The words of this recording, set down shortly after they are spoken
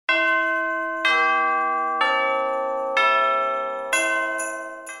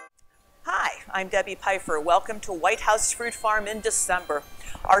I'm Debbie Pfeiffer. Welcome to White House Fruit Farm in December.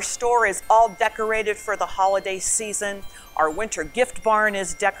 Our store is all decorated for the holiday season. Our winter gift barn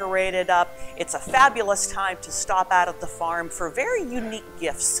is decorated up. It's a fabulous time to stop out at the farm for very unique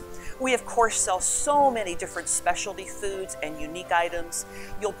gifts. We of course sell so many different specialty foods and unique items.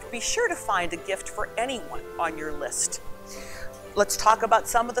 You'll be sure to find a gift for anyone on your list. Let's talk about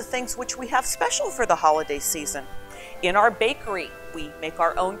some of the things which we have special for the holiday season. In our bakery, we make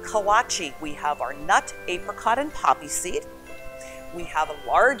our own kolache. We have our nut, apricot, and poppy seed. We have a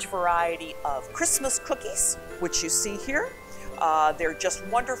large variety of Christmas cookies, which you see here. They're just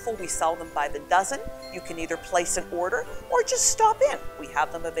wonderful. We sell them by the dozen. You can either place an order or just stop in. We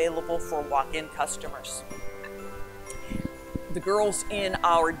have them available for walk-in customers. The girls in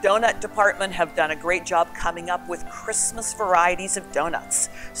our donut department have done a great job coming up with Christmas varieties of donuts.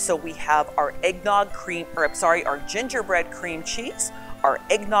 So we have our our gingerbread cream cheese, our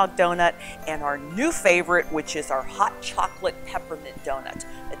eggnog donut, and our new favorite, which is our hot chocolate peppermint donut,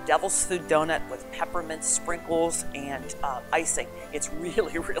 a devil's food donut with peppermint sprinkles and icing. It's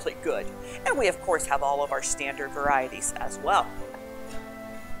really, really good. And we of course have all of our standard varieties as well.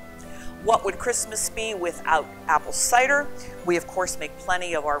 What would Christmas be without apple cider? We of course make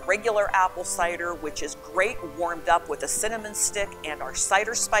plenty of our regular apple cider, which is great warmed up with a cinnamon stick and our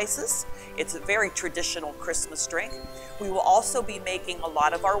cider spices. It's a very traditional Christmas drink. We will also be making a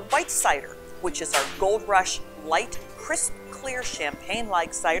lot of our white cider, which is our Gold Rush light, crisp, clear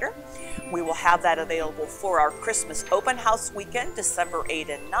champagne-like cider. We will have that available for our Christmas open house weekend, December 8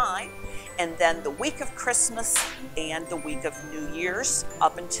 and 9. And then the week of Christmas and the week of New Year's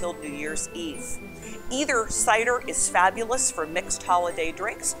up until New Year's Eve. Either cider is fabulous for mixed holiday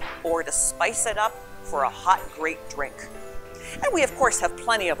drinks or to spice it up for a hot, great drink. And we of course have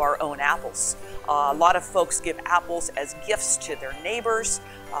plenty of our own apples. A lot of folks give apples as gifts to their neighbors.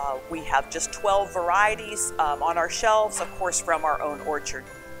 We have just 12 varieties on our shelves, of course, from our own orchard.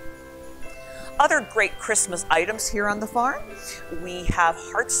 Other great Christmas items here on the farm, we have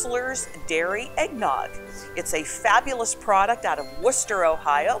Hartzler's Dairy Eggnog. It's a fabulous product out of Worcester,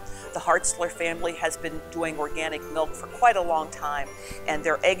 Ohio. The Hartzler family has been doing organic milk for quite a long time, and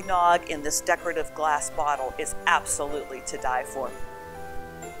their eggnog in this decorative glass bottle is absolutely to die for.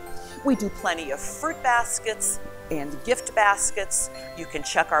 We do plenty of fruit baskets and gift baskets. You can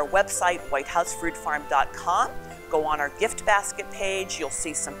check our website, whitehousefruitfarm.com. Go on our gift basket page, you'll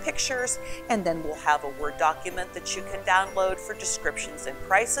see some pictures, and then we'll have a Word document that you can download for descriptions and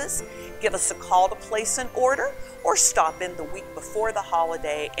prices. Give us a call to place an order, or stop in the week before the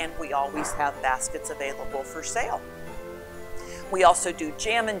holiday, and we always have baskets available for sale. We also do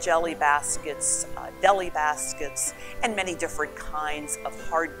jam and jelly baskets, deli baskets, and many different kinds of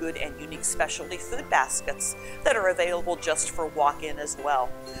hard good and unique specialty food baskets that are available just for walk-in as well.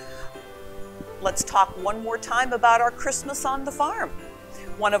 Let's talk one more time about our Christmas on the farm.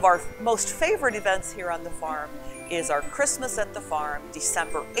 One of our most favorite events here on the farm is our Christmas at the Farm,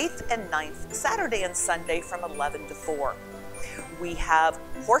 December 8th and 9th, Saturday and Sunday from 11 to 4. We have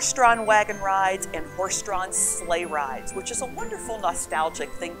horse-drawn wagon rides and horse-drawn sleigh rides, which is a wonderful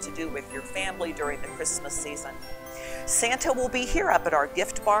nostalgic thing to do with your family during the Christmas season. Santa will be here up at our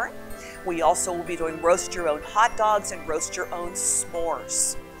gift barn. We also will be doing roast your own hot dogs and roast your own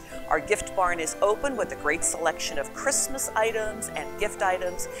s'mores. Our gift barn is open with a great selection of Christmas items and gift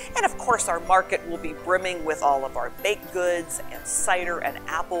items. And of course, our market will be brimming with all of our baked goods and cider and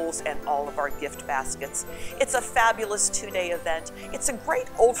apples and all of our gift baskets. It's a fabulous two-day event. It's a great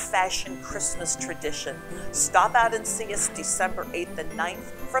old-fashioned Christmas tradition. Stop out and see us December 8th and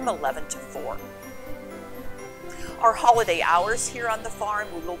 9th from 11 to 4. Our holiday hours here on the farm,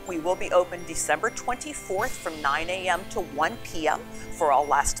 we will be open December 24th from 9 a.m. to 1 p.m. for all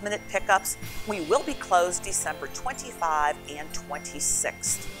last-minute pickups. We will be closed December 25 and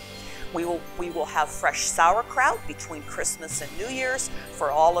 26th. We will have fresh sauerkraut between Christmas and New Year's for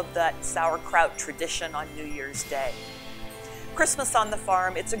all of that sauerkraut tradition on New Year's Day. Christmas on the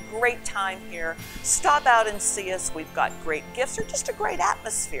farm, it's a great time here. Stop out and see us. We've got great gifts or just a great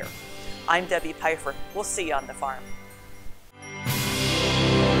atmosphere. I'm Debbie Pfeiffer. We'll see you on the farm.